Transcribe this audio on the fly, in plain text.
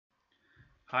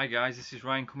Hi guys, this is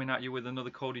Ryan coming at you with another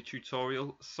Kodi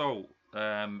tutorial.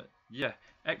 Yeah,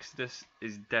 Exodus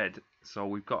is dead, so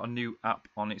we've got a new app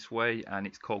on its way and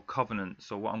it's called Covenant.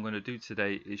 So what I'm going to do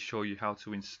today is show you how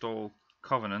to install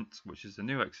Covenant, which is the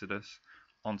new Exodus,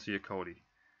 onto your Kodi.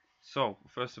 So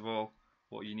first of all,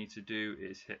 what you need to do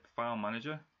is hit File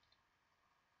Manager,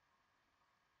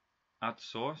 Add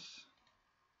Source,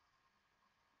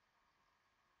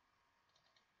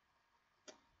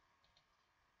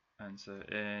 enter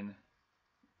in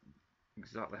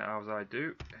exactly as I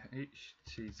do,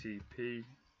 http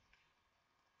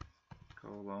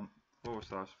 //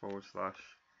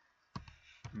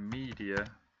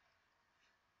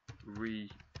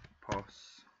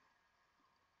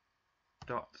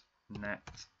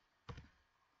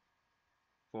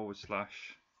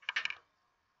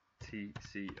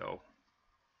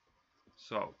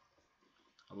 So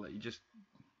I'll let you just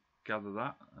gather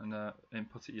that and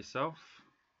input it yourself.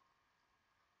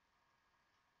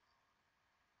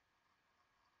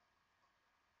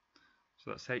 So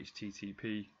that's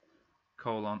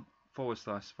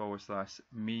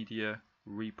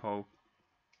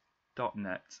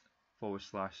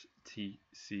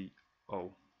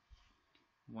http://media/repo.net/TCO.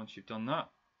 Once you've done that,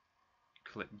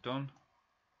 click done.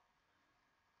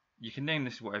 You can name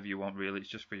this whatever you want, really. It's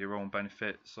just for your own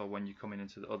benefit, so when you're coming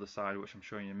into the other side, which I'm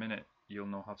showing you in a minute, you'll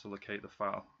know how to locate the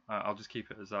file. I'll just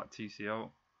keep it as that,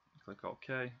 TCO. Click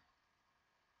OK.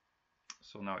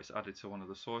 So now it's added to one of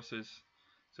the sources.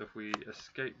 So if we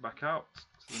escape back out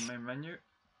to the main menu,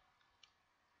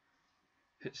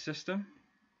 hit System,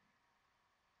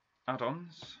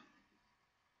 Add-ons,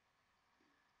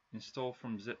 Install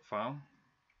from zip file,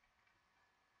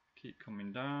 keep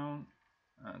coming down,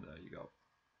 and there you go.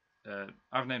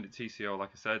 I've named it TCO,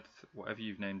 like I said. Whatever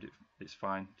you've named it, it's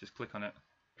fine. Just click on it,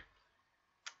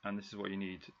 and this is what you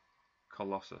need: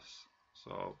 Colossus.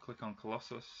 So click on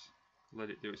Colossus, let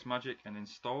it do its magic, and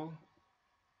install.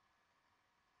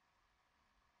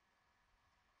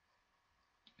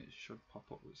 It should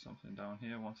pop up with something down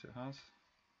here once it has.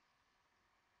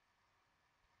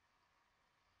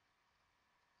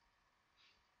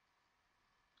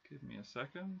 Give me a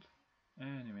second,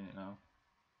 any minute now.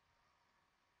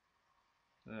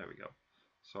 There we go.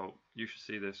 So you should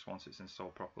see this once it's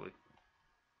installed properly.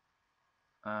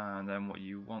 And then what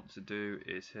you want to do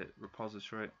is hit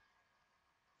repository,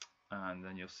 and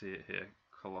then you'll see it here,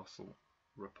 Colossal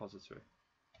repository.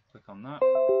 Click on that.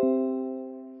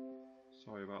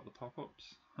 Sorry about the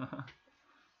pop-ups.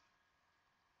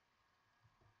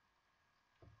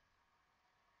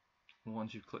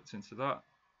 Once you've clicked into that,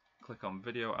 click on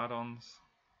video add-ons,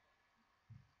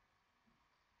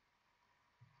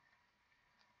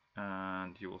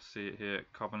 and you will see it here,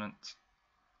 Covenant.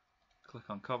 Click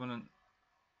on Covenant,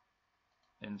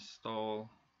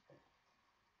 install.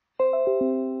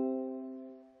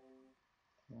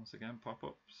 Once again,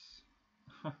 pop-ups.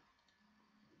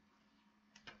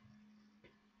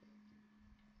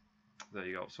 There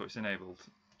you go, so it's enabled.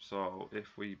 So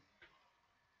if we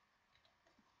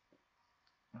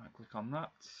click on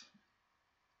that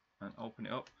and open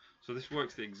it up, so this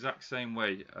works the exact same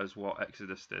way as what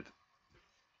Exodus did.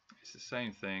 It's the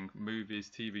same thing, movies,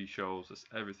 TV shows, that's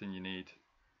everything you need.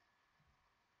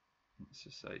 Let's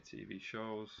just say TV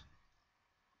shows.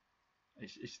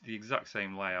 It's the exact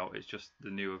same layout, it's just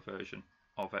the newer version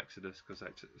of Exodus because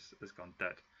Exodus has gone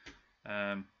dead.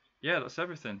 Yeah, that's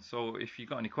everything. So if you've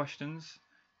got any questions,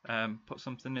 put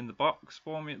something in the box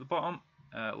for me at the bottom.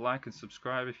 Like and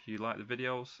subscribe if you like the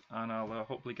videos, and I'll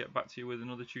hopefully get back to you with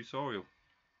another tutorial.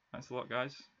 Thanks a lot,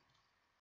 guys.